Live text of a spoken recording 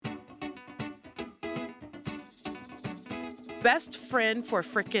best friend for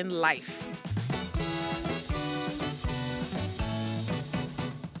freaking life.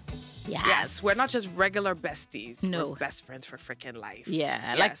 Yes, we're not just regular besties. No. We're best friends for freaking life.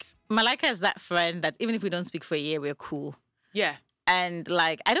 Yeah, Yes. like Malika is that friend that even if we don't speak for a year, we're cool. Yeah. And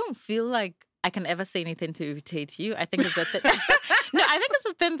like, I don't feel like I can ever say anything to irritate you. I think it's a thing. No, I think it's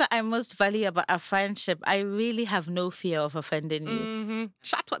the thing that I most value about our friendship. I really have no fear of offending you. Mm-hmm.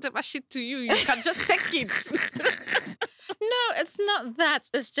 Shout whatever shit to you. You can just take it. No, it's not that.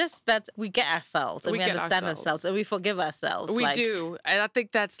 It's just that we get ourselves and we get understand ourselves and we forgive ourselves. We do. And I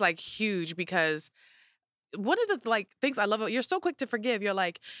think that's like huge because one of the things I love, you're so quick to forgive. You're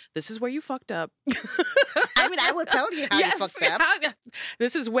like, this is where you fucked up. I mean, I will tell you how you fucked up.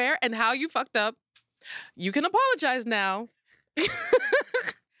 This is where and how you fucked up. You can apologize now.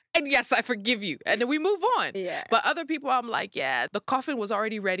 And yes, I forgive you. And then we move on. Yeah. But other people, I'm like, yeah, the coffin was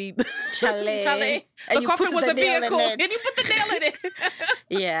already ready. Chale. The coffin was a vehicle. And you put the nail in it.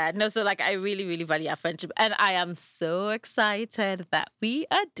 Yeah. No, so like I really, really value our friendship. And I am so excited that we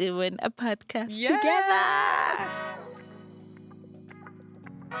are doing a podcast together.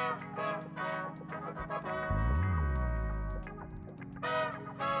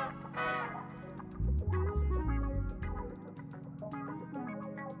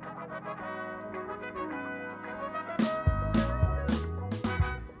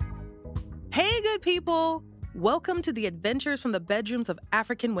 Hey, good people. Welcome to the Adventures from the Bedrooms of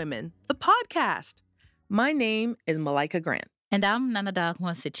African Women, the podcast. My name is Malika Grant. And I'm Nana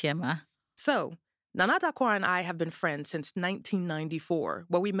Dakwa Sichema. So, Nana Dakwa and I have been friends since 1994,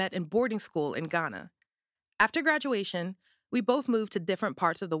 where we met in boarding school in Ghana. After graduation, we both moved to different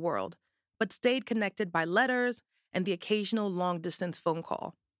parts of the world, but stayed connected by letters and the occasional long-distance phone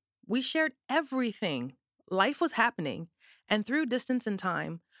call. We shared everything. Life was happening, and through distance and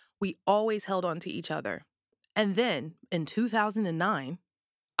time, we always held on to each other. And then, in 2009,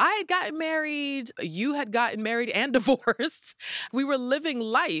 I had gotten married, you had gotten married and divorced. We were living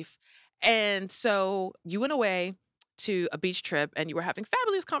life. And so you went away to a beach trip and you were having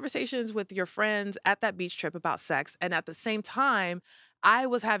fabulous conversations with your friends at that beach trip about sex. And at the same time, I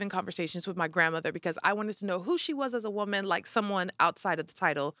was having conversations with my grandmother because I wanted to know who she was as a woman, like someone outside of the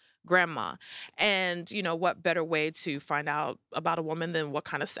title grandma. And, you know, what better way to find out about a woman than what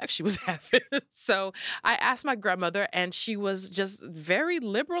kind of sex she was having? So I asked my grandmother and she was just very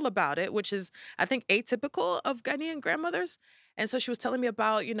liberal about it, which is, I think, atypical of Ghanaian grandmothers. And so she was telling me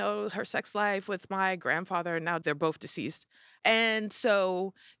about, you know, her sex life with my grandfather. And now they're both deceased. And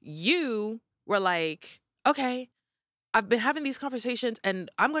so you were like, okay, I've been having these conversations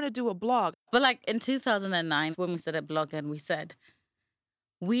and I'm going to do a blog. But like in 2009, when we started blogging, we said,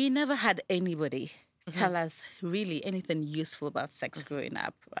 we never had anybody tell us really anything useful about sex growing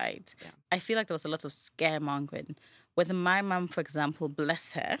up, right? Yeah. I feel like there was a lot of scaremongering. With my mom, for example,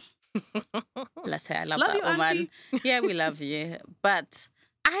 bless her. Bless her. I love that you, woman. Auntie. Yeah, we love you. But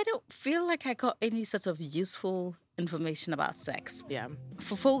I don't feel like I got any sort of useful information about sex. Yeah.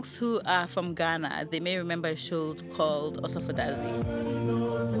 For folks who are from Ghana, they may remember a show called Osofodazi.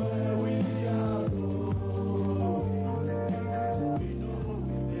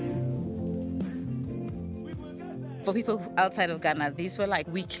 For people outside of Ghana, these were like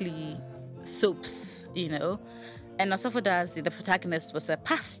weekly soaps, you know. And Osofodazi, the protagonist, was a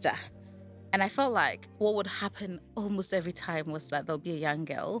pastor. And I felt like what would happen almost every time was that there'll be a young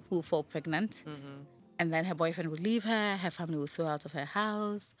girl who will fall pregnant. Mm-hmm. And then her boyfriend would leave her family would throw her out of her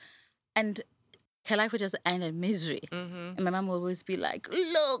house. And her life would just end in misery. Mm-hmm. And my mom would always be like,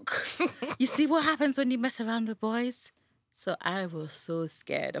 look, you see what happens when you mess around with boys? So I was so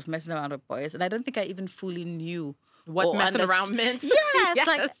scared of messing around with boys. And I don't think I even fully knew what messing around meant. Yes, Yes.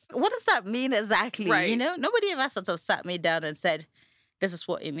 Like, what does that mean exactly? Right. You know, nobody ever sort of sat me down and said, this is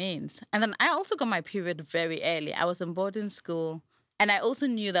what it means. And then I also got my period very early. I was in boarding school. And I also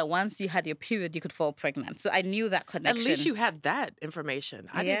knew that once you had your period, you could fall pregnant. So I knew that connection. At least you had that information.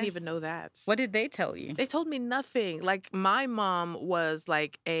 I didn't even know that. What did they tell you? They told me nothing. Like, my mom was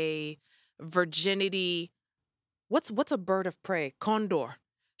like a virginity. What's a bird of prey? Condor.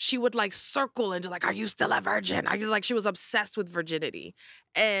 She would like circle and just like, are you still a virgin? She was obsessed with virginity.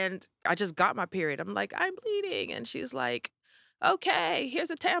 And I just got my period. I'm like, I'm bleeding. And she's like, okay, here's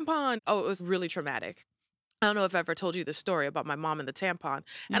a tampon. Oh, it was really traumatic. I don't know if I ever told you the story about my mom and the tampon.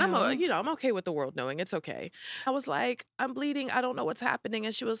 And I'm okay with the world knowing. It's okay. I was like, I'm bleeding. I don't know what's happening.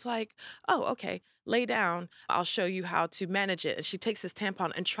 And she was like, oh, okay, lay down. I'll show you how to manage it. And she takes this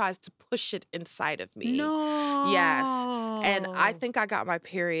tampon and tries to push it inside of me. No. Yes. And I think I got my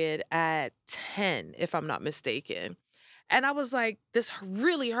period at 10, if I'm not mistaken. And I was like, this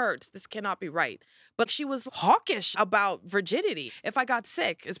really hurts. This cannot be right. But she was hawkish about virginity. If I got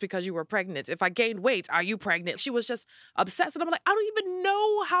sick, it's because you were pregnant. If I gained weight, are you pregnant? She was just obsessed. And I'm like, I don't even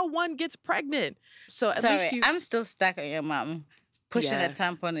know how one gets pregnant. So at least you... I'm still stuck on your mom pushing a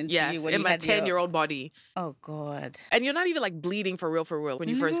tampon into you when in you my had 10-year-old body. Oh, God. And you're not even like bleeding for real when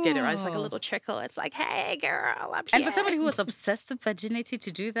you first get it, right? It's like a little trickle. It's like, hey, girl, I'm here. And for somebody who was obsessed with virginity to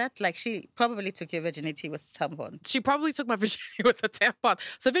do that, like she probably took your virginity with a tampon. She probably took my virginity with a tampon.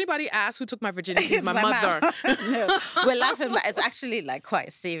 So if anybody asks who took my virginity, it's my mother. No, we're laughing, but it's actually like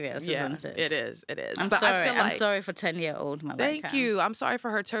quite serious, isn't it? It is. I'm sorry. I'm sorry for 10-year-old Malika. Thank you. I'm sorry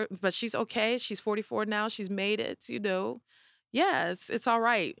for her, but she's okay. She's 44 now. She's made it, Yes, it's all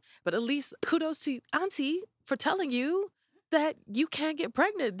right. But at least kudos to Auntie for telling you that you can't get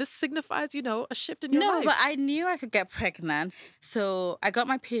pregnant. This signifies, a shift in your life. No, but I knew I could get pregnant. So I got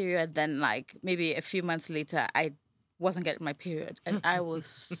my period. Then like maybe a few months later, I wasn't getting my period. And I was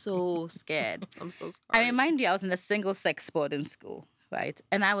so scared. I'm so sorry. I mean, mind you, I was in a single sex boarding school, right?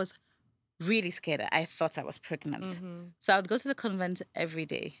 And I was really scared. I thought I was pregnant. Mm-hmm. So I would go to the convent every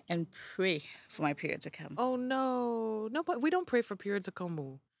day and pray for my period to come. Oh, no. No, but we don't pray for period to come. No,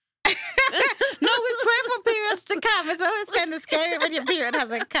 we pray for periods to come. It's always kind of scary when your period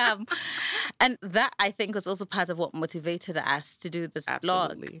hasn't come. And that, I think, was also part of what motivated us to do this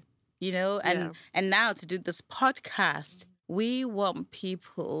blog. And now to do this podcast. We want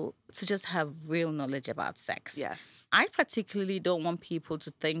people to just have real knowledge about sex. Yes. I particularly don't want people to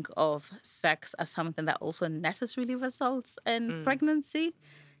think of sex as something that also necessarily results in pregnancy.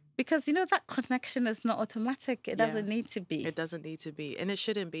 Because, that connection is not automatic. It doesn't need to be. It doesn't need to be. And it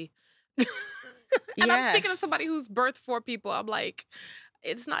shouldn't be. And I'm speaking of somebody who's birthed 4 people. I'm like,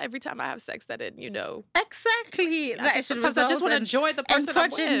 it's not every time I have sex that it, Exactly. I just want to enjoy the person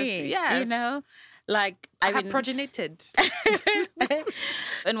I'm with. Yes. Like I have progenited.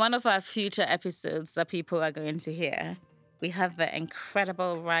 In one of our future episodes that people are going to hear, we have the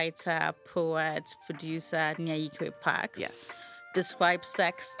incredible writer, poet, producer Nyayikwe Parks. Yes. Describe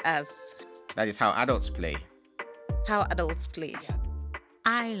sex as... That is how adults play. How adults play. Yeah.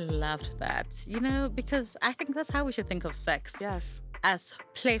 I loved that, because I think that's how we should think of sex. Yes. As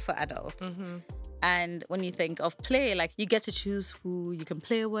play for adults. Mm-hmm. And when you think of play, like you get to choose who you can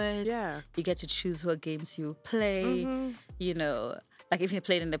play with. Yeah. You get to choose what games you play. Mm-hmm. Like if you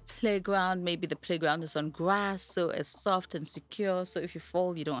played in the playground, maybe the playground is on grass, so it's soft and secure. So if you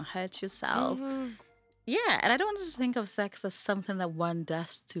fall, you don't hurt yourself. Mm-hmm. Yeah. And I don't want to think of sex as something that one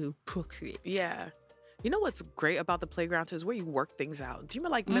does to procreate. Yeah. You know what's great about the playground too is where you work things out. Do you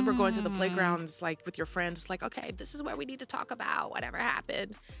remember going to the playgrounds like with your friends? It's like, okay, this is where we need to talk about whatever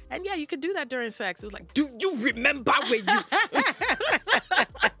happened. And yeah, you could do that during sex. It was like, do you remember when you...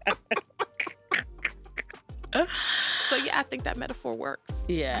 So yeah, I think that metaphor works.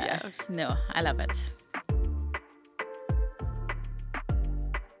 Yeah. No, I love it.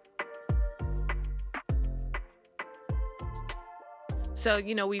 So,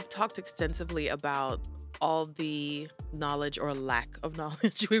 we've talked extensively about all the knowledge or lack of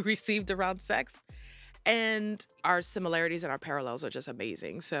knowledge we received around sex. And our similarities and our parallels are just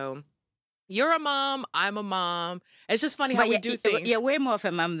amazing. So you're a mom, I'm a mom. It's just funny how we do things. You're way more of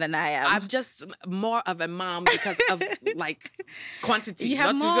a mom than I am. I'm just more of a mom because of quantity. You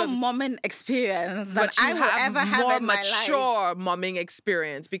have more momming experience than I will ever have in my life. More mature momming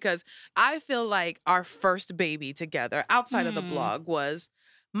experience because I feel like our first baby together outside of the blog was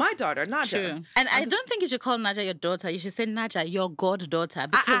my daughter, Naja. True. And I don't think you should call Naja your daughter. You should say Naja your goddaughter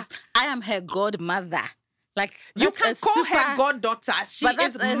because I am her godmother. Like you can call her goddaughter. She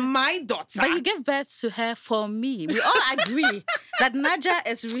is my daughter. But you gave birth to her for me. We all agree that Naja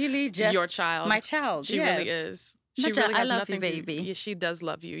is really just your child. My child. She really is. She Naja, really has I love nothing you, baby. Yeah, she does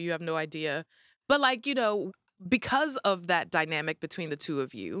love you. You have no idea. But because of that dynamic between the two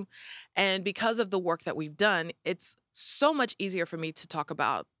of you, and because of the work that we've done, it's so much easier for me to talk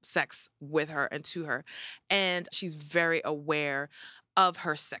about sex with her and to her. And she's very aware of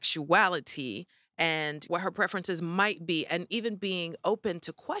her sexuality and what her preferences might be, and even being open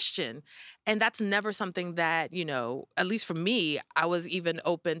to question. And that's never something that, at least for me, I was even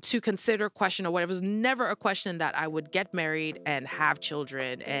open to consider, question, or whatever. It was never a question that I would get married and have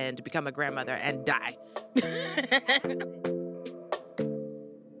children and become a grandmother and die.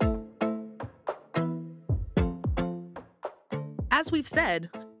 As we've said,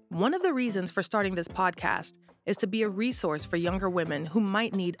 one of the reasons for starting this podcast is to be a resource for younger women who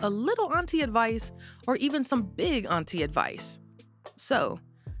might need a little auntie advice or even some big auntie advice. So,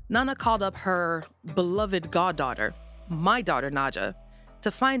 Nana called up her beloved goddaughter, my daughter Naja,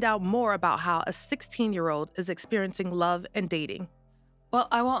 to find out more about how a 16-year-old is experiencing love and dating. Well,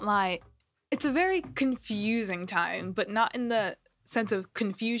 I won't lie. It's a very confusing time, but not in the sense of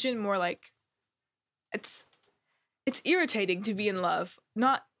confusion, more like it's irritating to be in love.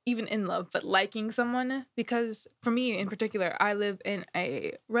 Not even in love, but liking someone. Because for me in particular, I live in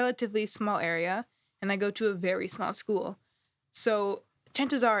a relatively small area and I go to a very small school. So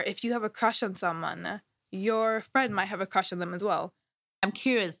chances are, if you have a crush on someone, your friend might have a crush on them as well. I'm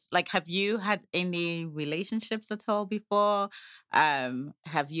curious, like, have you had any relationships at all before?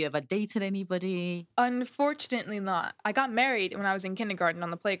 Have you ever dated anybody? Unfortunately not. I got married when I was in kindergarten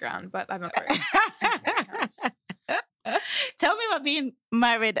on the playground, but I don't know. Tell me about being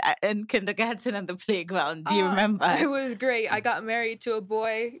married in kindergarten and the playground. Do you remember? It was great. I got married to a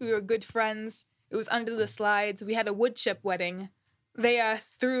boy. We were good friends. It was under the slides. We had a wood chip wedding. They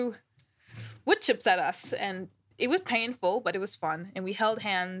threw wood chips at us, and it was painful, but it was fun. And we held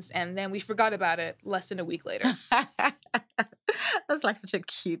hands, and then we forgot about it less than a week later. That's like such a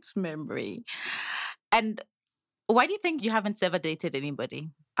cute memory. And why do you think you haven't ever dated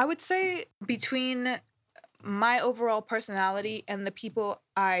anybody? I would say between my overall personality and the people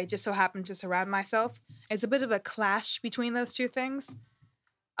I just so happen to surround myself, it's a bit of a clash between those two things.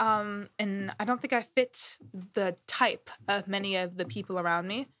 And I don't think I fit the type of many of the people around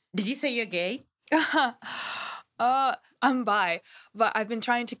me. Did you say you're gay? I'm bi, but I've been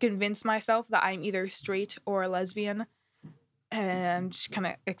trying to convince myself that I'm either straight or a lesbian. And I'm just kind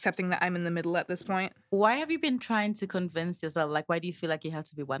of accepting that I'm in the middle at this point. Why have you been trying to convince yourself? Like, why do you feel like you have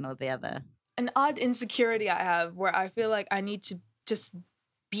to be one or the other? An odd insecurity I have where I feel like I need to just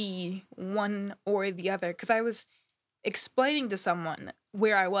be one or the other. Because I was explaining to someone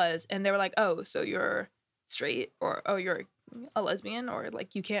where I was, and they were like, oh, so you're straight, or oh, you're a lesbian, or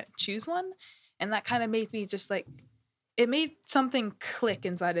like you can't choose one. And that kind of made me just like, it made something click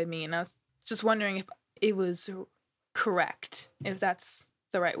inside of me. And I was just wondering if it was correct, if that's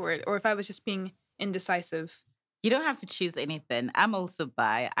the right word, or if I was just being indecisive. You don't have to choose anything. I'm also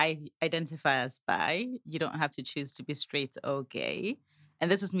bi. I identify as bi. You don't have to choose to be straight or gay.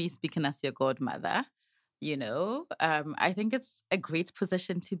 And this is me speaking as your godmother. You know, I think it's a great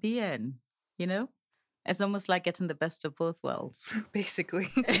position to be in. You know, it's almost like getting the best of both worlds. Basically.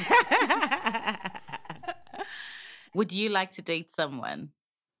 Would you like to date someone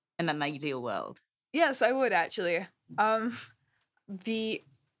in an ideal world? Yes, I would actually. The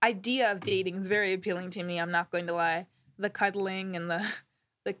idea of dating is very appealing to me, I'm not going to lie. The cuddling and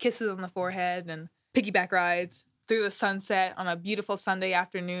the kisses on the forehead and piggyback rides through the sunset on a beautiful Sunday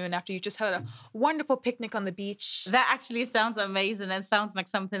afternoon after you just had a wonderful picnic on the beach. That actually sounds amazing and sounds like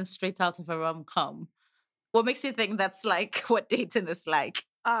something straight out of a rom-com. What makes you think that's like what dating is like?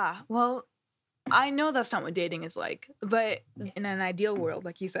 Well, I know that's not what dating is like, but in an ideal world,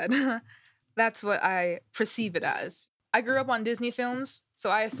 like you said, that's what I perceive it as. I grew up on Disney films, so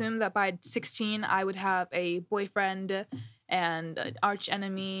I assumed that by 16, I would have a boyfriend and an arch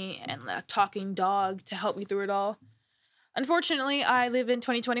enemy and a talking dog to help me through it all. Unfortunately, I live in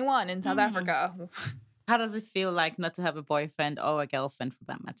 2021 in South Africa. How does it feel like not to have a boyfriend or a girlfriend for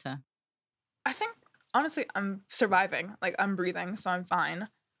that matter? I think, honestly, I'm surviving. Like, I'm breathing, so I'm fine.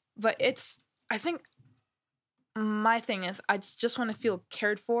 But I think my thing is I just want to feel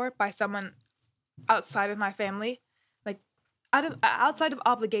cared for by someone outside of my family. Like, outside of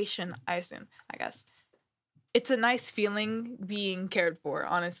obligation, I assume, I guess. It's a nice feeling being cared for,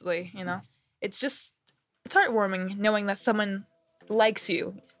 honestly, you know? It's heartwarming knowing that someone likes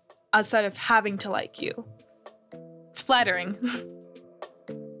you outside of having to like you. It's flattering.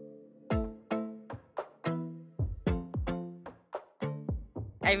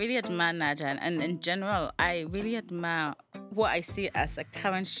 I really admire Naja, and in general, I really admire what I see as a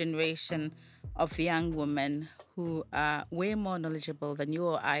current generation of young women who are way more knowledgeable than you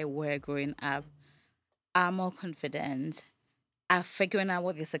or I were growing up, are more confident, are figuring out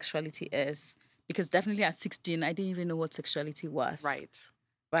what their sexuality is. Because definitely at 16, I didn't even know what sexuality was.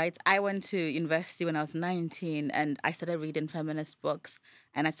 Right? I went to university when I was 19 and I started reading feminist books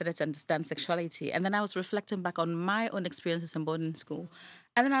and I started to understand sexuality. And then I was reflecting back on my own experiences in boarding school.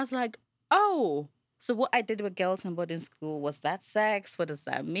 And then I was like, oh, so what I did with girls in boarding school, was that sex? What does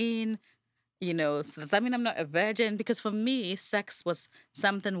that mean? You know, so does that mean I'm not a virgin? Because for me, sex was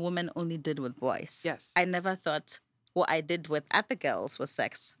something women only did with boys. Yes. I never thought what I did with other girls was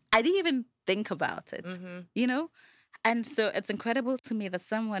sex. I didn't even think about it, you know? And so it's incredible to me that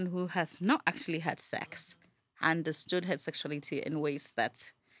someone who has not actually had sex understood her sexuality in ways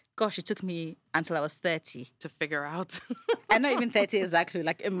that, gosh, it took me until I was 30. To figure out. I'm not even 30 exactly,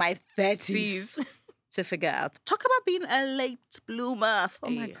 like in my 30s. to figure out. Talk about being a late bloomer. Oh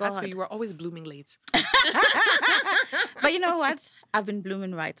my Hey, God. As for you, were always blooming late. But you know what? I've been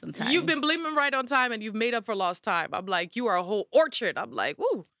blooming right on time. You've been blooming right on time and you've made up for lost time. I'm like, you are a whole orchard. I'm like,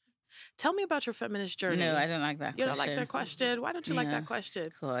 ooh. Tell me about your feminist journey. No, I don't like that You question. don't like that question? Why don't you like Yeah. that question?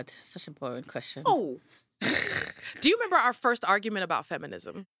 God, such a boring question. Oh. Do you remember our first argument about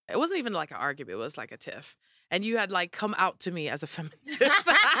feminism? It wasn't even like an argument. It was like a tiff. And you had like come out to me as a feminist.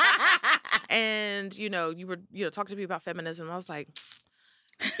 And, you were, talking to me about feminism. I was like,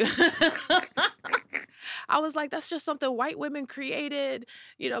 that's just something white women created,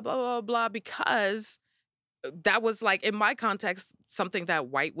 blah, blah, blah, blah, because that was like, in my context, something that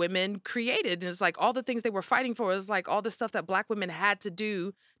white women created. And it's like all the things they were fighting for is like all the stuff that Black women had to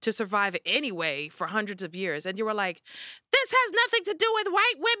do to survive anyway for hundreds of years. And you were like, this has nothing to do with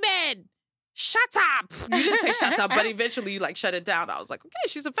white women. Shut up. You didn't say shut up, but eventually you like shut it down. I was like, okay,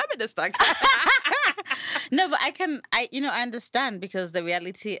 she's a feminist. No, but I understand, because the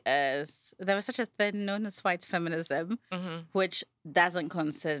reality is there was such a thing known as white feminism, which doesn't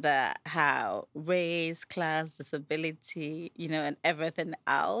consider how race, class, disability, and everything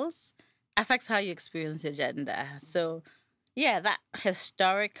else affects how you experience your gender. So, yeah, that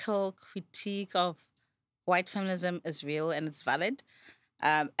historical critique of white feminism is real and it's valid.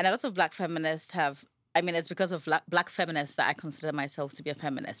 And a lot of Black feminists it's because of Black feminists that I consider myself to be a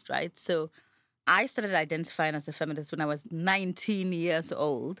feminist, right? So I started identifying as a feminist when I was 19 years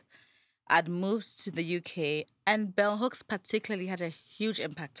old. I'd moved to the UK, and bell hooks particularly had a huge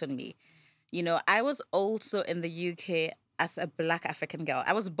impact on me. I was also in the UK as a Black African girl.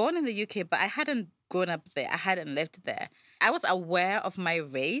 I was born in the UK, but I hadn't grown up there. I hadn't lived there. I was aware of my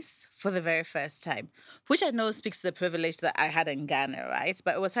race for the very first time, which I know speaks to the privilege that I had in Ghana, right?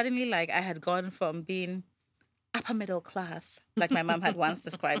 But it was suddenly like I had gone from being upper middle class, like my mom had once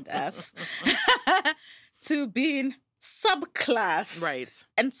described us, to being subclass. Right.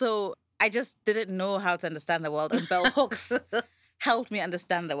 And so I just didn't know how to understand the world, and bell hooks helped me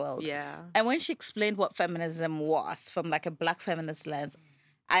understand the world. Yeah. And when she explained what feminism was from like a Black feminist lens,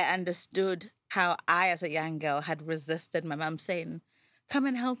 I understood how I, as a young girl, had resisted my mom saying, come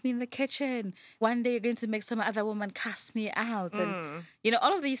and help me in the kitchen. One day you're going to make some other woman cast me out. And,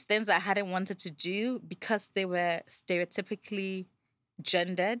 all of these things I hadn't wanted to do because they were stereotypically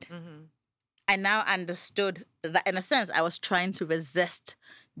gendered. I now understood that, in a sense, I was trying to resist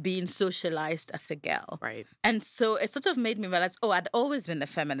being socialized as a girl. Right. And so it sort of made me realize, I'd always been a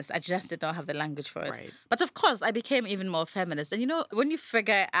feminist. I just did not have the language for it. Right. But of course, I became even more feminist. And when you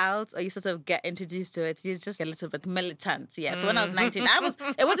figure it out, or you sort of get introduced to it, you just get a little bit militant. Yeah. So when I was 19,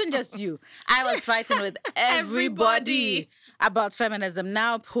 it wasn't just you. I was fighting with everybody about feminism.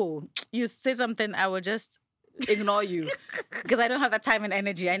 Now, Paul, you say something, I will just ignore you because I don't have that time and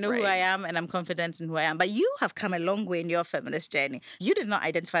energy. I know who I am, and I'm confident in who I am. But you have come a long way in your feminist journey. You did not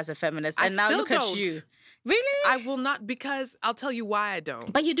identify as a feminist, and now look at you. Really? I will not, because I'll tell you why I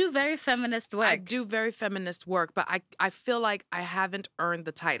don't. But you do very feminist work. I do very feminist work, but I feel like I haven't earned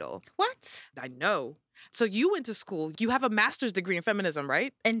the title. What? I know. So you went to school. You have a master's degree in feminism,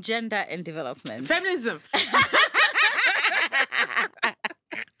 right? In gender and development. Feminism.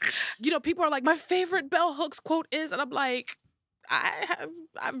 People are like, my favorite bell hooks quote is, and I'm like,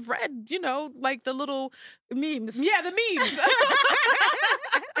 I've read, like the little memes. Yeah, the memes.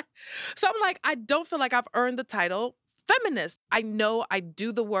 So I'm like, I don't feel like I've earned the title feminist. I know I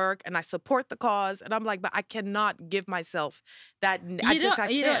do the work and I support the cause, and I'm like, but I cannot give myself that.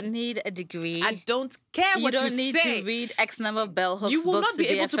 You don't need a degree. I don't care what you say. You don't need to read X number of bell hooks. You will books not be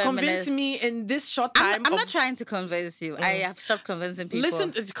to able to convince me in this short time. I'm not trying to convince you. I have stopped convincing people.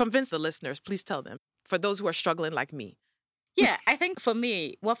 Convince the listeners. Please tell them. For those who are struggling like me. Yeah, I think for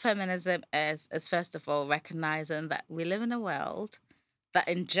me, what feminism is first of all recognizing that we live in a world that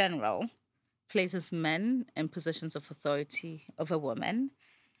in general places men in positions of authority over women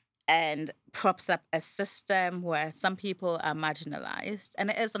and props up a system where some people are marginalized, and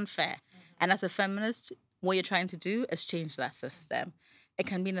it is unfair. And as a feminist, what you're trying to do is change that system. It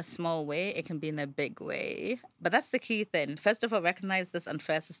can be in a small way, it can be in a big way. But that's the key thing. First of all, recognize this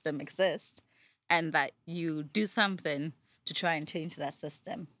unfair system exists and that you do something to try and change that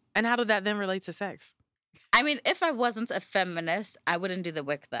system. And how did that then relate to sex? I mean, if I wasn't a feminist, I wouldn't do the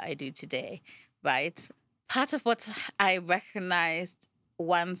work that I do today, right? Part of what I recognized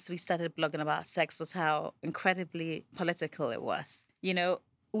once we started blogging about sex was how incredibly political it was.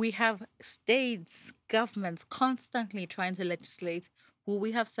 We have states, governments constantly trying to legislate who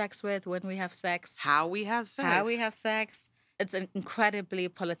we have sex with, when we have sex, how we have sex. It's an incredibly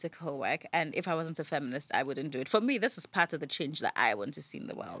political work. And if I wasn't a feminist, I wouldn't do it. For me, this is part of the change that I want to see in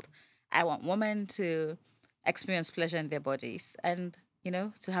the world. I want women to experience pleasure in their bodies and,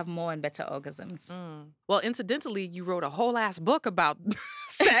 to have more and better orgasms. Well, incidentally, you wrote a whole ass book about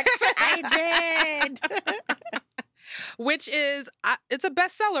sex. I did. Which is, it's a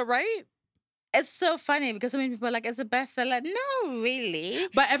bestseller, right? It's so funny because so many people are like, it's a bestseller. No, really.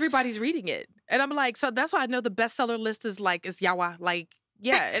 But everybody's reading it. And I'm like, so that's why I know the bestseller list is yawa. Like,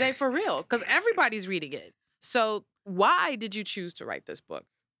 yeah, it ain't for real. Because everybody's reading it. So why did you choose to write this book?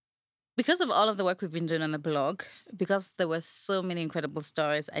 Because of all of the work we've been doing on the blog, because there were so many incredible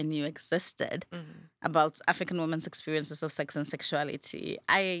stories I knew existed about African women's experiences of sex and sexuality,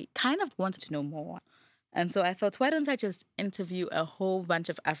 I kind of wanted to know more. And so I thought, why don't I just interview a whole bunch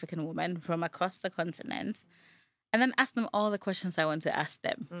of African women from across the continent and then ask them all the questions I want to ask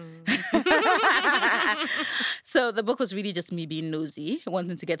them. So the book was really just me being nosy,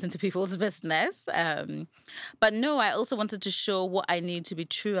 wanting to get into people's business. But no, I also wanted to show what I knew to be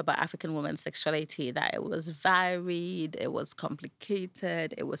true about African women's sexuality, that it was varied, it was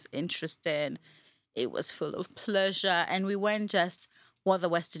complicated, it was interesting, it was full of pleasure, and we weren't just what the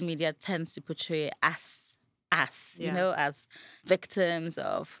Western media tends to portray as victims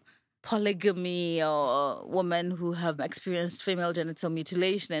of polygamy or women who have experienced female genital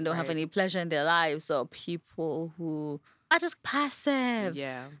mutilation and don't have any pleasure in their lives, or people who are just passive.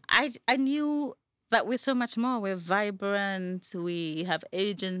 Yeah. I knew that we're so much more. We're vibrant, we have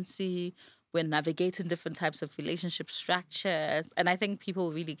agency, we're navigating different types of relationship structures. And I think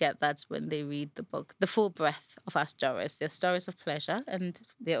people really get that when they read the book. The full breadth of our stories. They're stories of pleasure and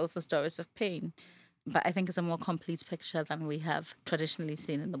they're also stories of pain. But I think it's a more complete picture than we have traditionally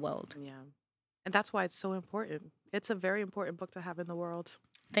seen in the world. Yeah. And that's why it's so important. It's a very important book to have in the world.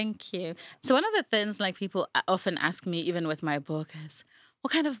 Thank you. So one of the things like people often ask me, even with my book, is,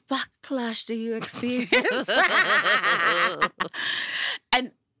 what kind of backlash do you experience?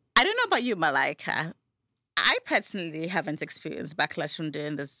 And I don't know about you, Malaika. I personally haven't experienced backlash from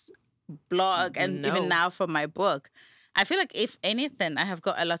doing this blog and even now from my book. I feel like, if anything, I have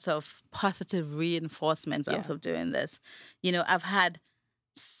got a lot of positive reinforcements out of doing this. I've had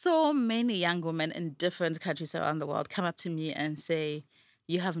so many young women in different countries around the world come up to me and say,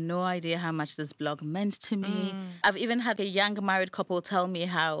 you have no idea how much this blog meant to me. I've even had a young married couple tell me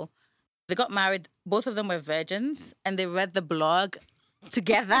how they got married, both of them were virgins, and they read the blog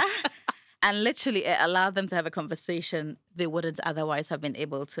together. And literally it allowed them to have a conversation they wouldn't otherwise have been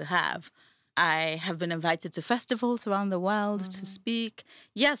able to have. I have been invited to festivals around the world to speak.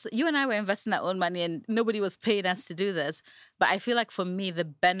 Yes, you and I were investing our own money and nobody was paying us to do this. But I feel like for me, the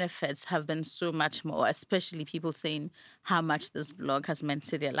benefits have been so much more, especially people saying how much this blog has meant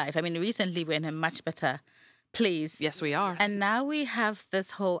to their life. I mean, recently we're in a much better place. Yes, we are. And now we have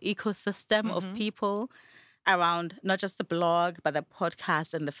this whole ecosystem of people around not just the blog, but the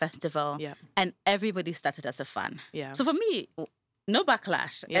podcast and the festival. Yeah. And everybody started as a fan. Yeah. So for me, no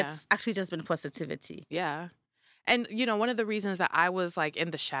backlash. Yeah. It's actually just been positivity. Yeah. And, one of the reasons that I was like in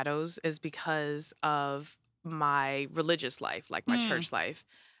the shadows is because of my religious life, like my church life,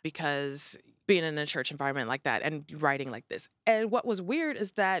 because being in a church environment like that and writing like this. And what was weird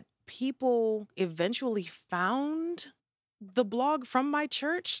is that people eventually found the blog from my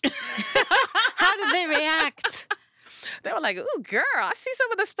church. How did they react? They were like, "Ooh, girl, I see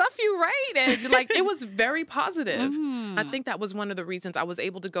some of the stuff you write." And like, it was very positive. I think that was one of the reasons I was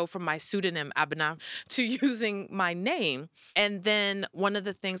able to go from my pseudonym, Abena, to using my name. And then one of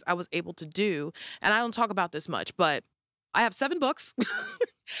the things I was able to do, and I don't talk about this much, but I have 7 books.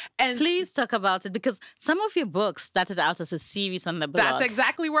 And please talk about it, because some of your books started out as a series on the blog. That's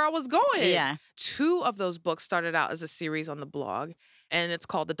exactly where I was going. Yeah. 2 of those books started out as a series on the blog, and it's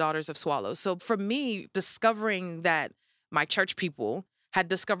called The Daughters of Swallow. So for me, discovering that my church people had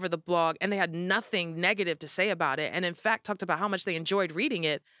discovered the blog and they had nothing negative to say about it, and in fact talked about how much they enjoyed reading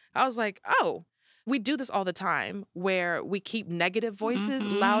it, I was like, oh, we do this all the time where we keep negative voices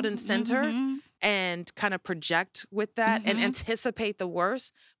loud and center and kind of project with that and anticipate the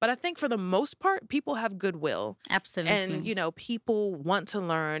worst. But I think for the most part, people have goodwill. Absolutely. And, people want to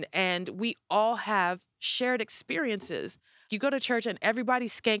learn, and we all have shared experiences. You go to church and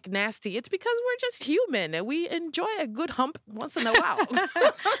everybody's skank nasty. It's because we're just human and we enjoy a good hump once in a while.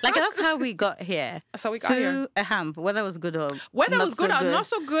 Like, that's how we got here. That's how we got here. A hump, whether it was good or Whether not it was good so or not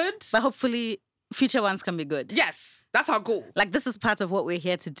so good. But hopefully future ones can be good. Yes, that's our goal. Like, this is part of what we're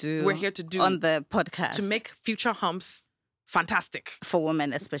here to do. We're here to do on the podcast. To make future humps fantastic. For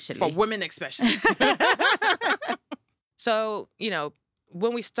women especially. For women especially. So,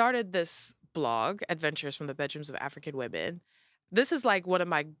 when we started this blog, Adventures from the Bedrooms of African Women, this is like one of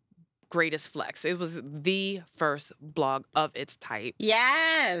my greatest flex. It was the first blog of its type.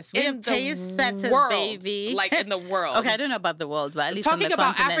 Yes, we are pace setters, baby. Like in the world. Okay, I don't know about the world, but at least talking on the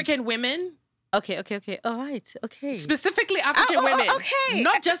about continent. African women. Okay. All right. Okay. Specifically African women. Okay.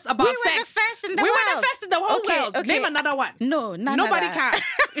 Not just about we sex. We were the first in the world. We were the first in the whole world. Okay. Name another one. No, nobody can.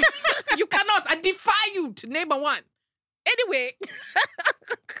 You cannot. I defy you to name a one. Anyway.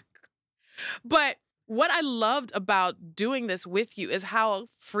 But what I loved about doing this with you is how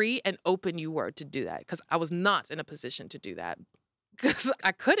free and open you were to do that. Because I was not in a position to do that. Because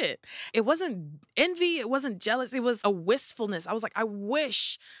I couldn't. It wasn't envy. It wasn't jealous. It was a wistfulness. I was like, I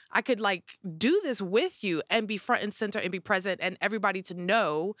wish I could like do this with you and be front and center and be present and everybody to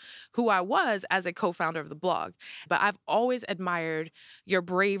know who I was as a co-founder of the blog. But I've always admired your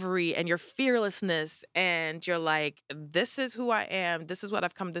bravery and your fearlessness. And you're like, this is who I am. This is what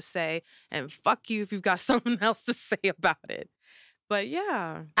I've come to say. And fuck you if you've got something else to say about it. But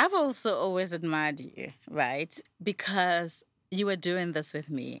yeah. I've also always admired you, right? Because you were doing this with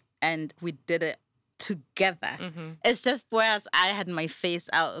me and we did it together. Mm-hmm. It's just whereas I had my face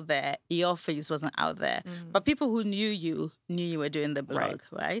out there, your face wasn't out there. Mm-hmm. But people who knew you were doing the blog,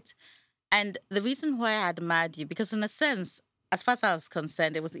 right? And the reason why I admired you, because in a sense, as far as I was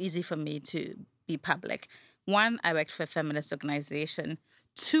concerned, it was easy for me to be public. 1, I worked for a feminist organization.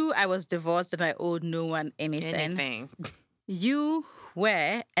 2, I was divorced and I owed no one anything. You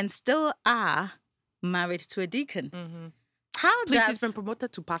were and still are married to a deacon. Mm-hmm. He's been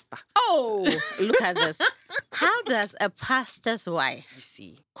promoted to pastor. Oh, look at this. How does a pastor's wife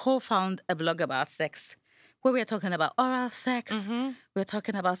co-found a blog about sex where we're talking about oral sex, we're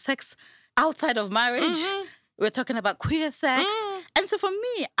talking about sex outside of marriage, we're talking about queer sex. And so for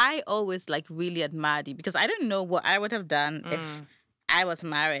me, I always like really admired you because I don't know what I would have done if I was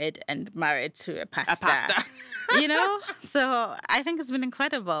married to a pastor. You know? So I think it's been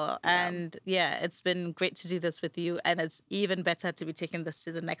incredible. Yeah. And yeah, it's been great to do this with you. And it's even better to be taking this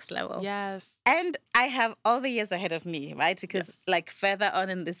to the next level. Yes. And I have all the years ahead of me, right? Because like further on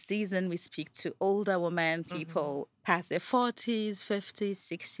in this season, we speak to older women, people past their 40s, 50s,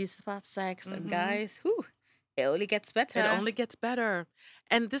 60s about sex. And guys, it only gets better. It only gets better.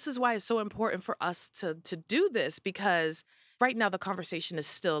 And this is why it's so important for us to do this because right now, the conversation is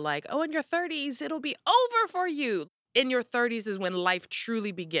still like, oh, in your 30s, it'll be over for you. In your 30s is when life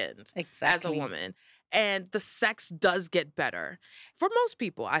truly begins as a woman. And the sex does get better for most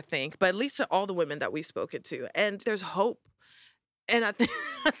people, I think, but at least to all the women that we've spoken to. And there's hope. And I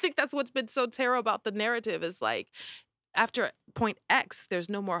think that's what's been so terrible about the narrative is like, after point X, there's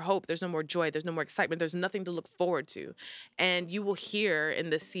no more hope, there's no more joy, there's no more excitement, there's nothing to look forward to. And you will hear in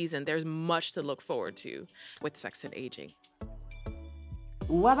this season, there's much to look forward to with Sex and Aging.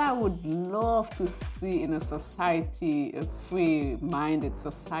 What I would love to see in a society, a free-minded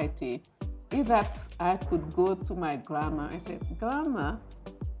society, is that I could go to my grandma and say, Grandma,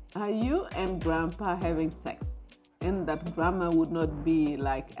 are you and Grandpa having sex? And that grandma would not be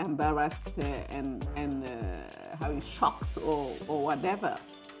like embarrassed and how shocked or whatever,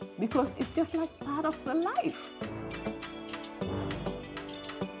 because it's just like part of the life.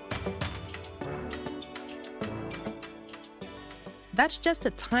 That's just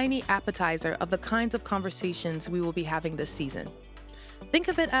a tiny appetizer of the kinds of conversations we will be having this season. Think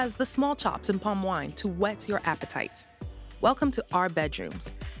of it as the small chops and palm wine to whet your appetite. Welcome to our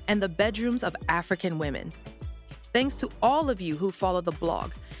bedrooms and the bedrooms of African women. Thanks to all of you who follow the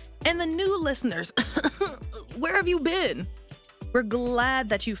blog and the new listeners. Where have you been? We're glad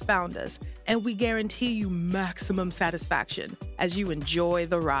that you found us, and we guarantee you maximum satisfaction as you enjoy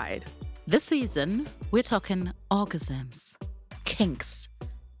the ride. This season, we're talking orgasms, kinks,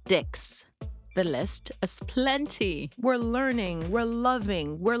 dicks. The list is plenty. We're learning, we're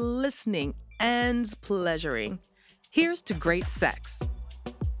loving, we're listening, and pleasuring. Here's to great sex.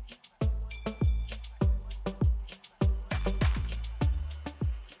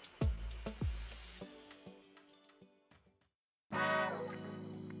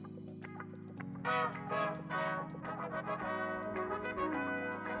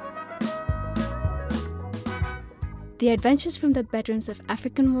 The Adventures from the Bedrooms of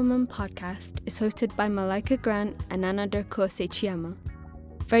African Women podcast is hosted by Malaika Grant and Nanader Kose Chiama.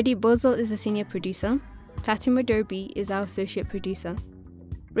 Freddie Boswell is the senior producer. Fatima Derby is our associate producer.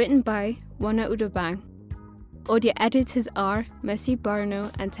 Written by Wana Udobang. Audio editors are Mercy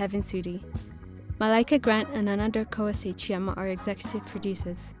Barno and Tevin Sudi. Malaika Grant and Nanader Kose Chiama are executive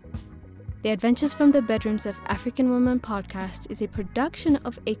producers. The Adventures from the Bedrooms of African Women podcast is a production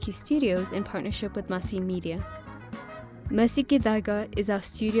of AQ Studios in partnership with Masi Media. Mercy Gidaga is our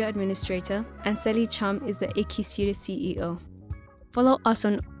studio administrator, and Sally Cham is the AQ Studio CEO. Follow us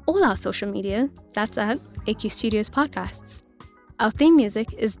on all our social media. That's at AQ Studios Podcasts. Our theme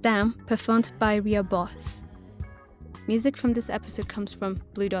music is Damn, performed by Ria Boss. Music from this episode comes from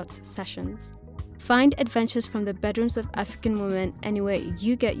Blue Dots Sessions. Find Adventures from the Bedrooms of African Women anywhere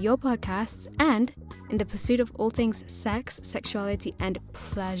you get your podcasts, and in the pursuit of all things sex, sexuality, and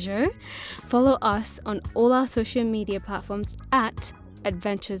pleasure, follow us on all our social media platforms at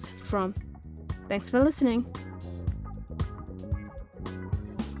Adventures From. Thanks for listening.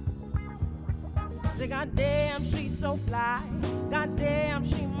 Goddamn, she's so fly. Goddamn,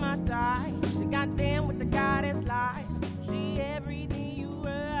 she my die. She goddamn with the goddess life. She everything.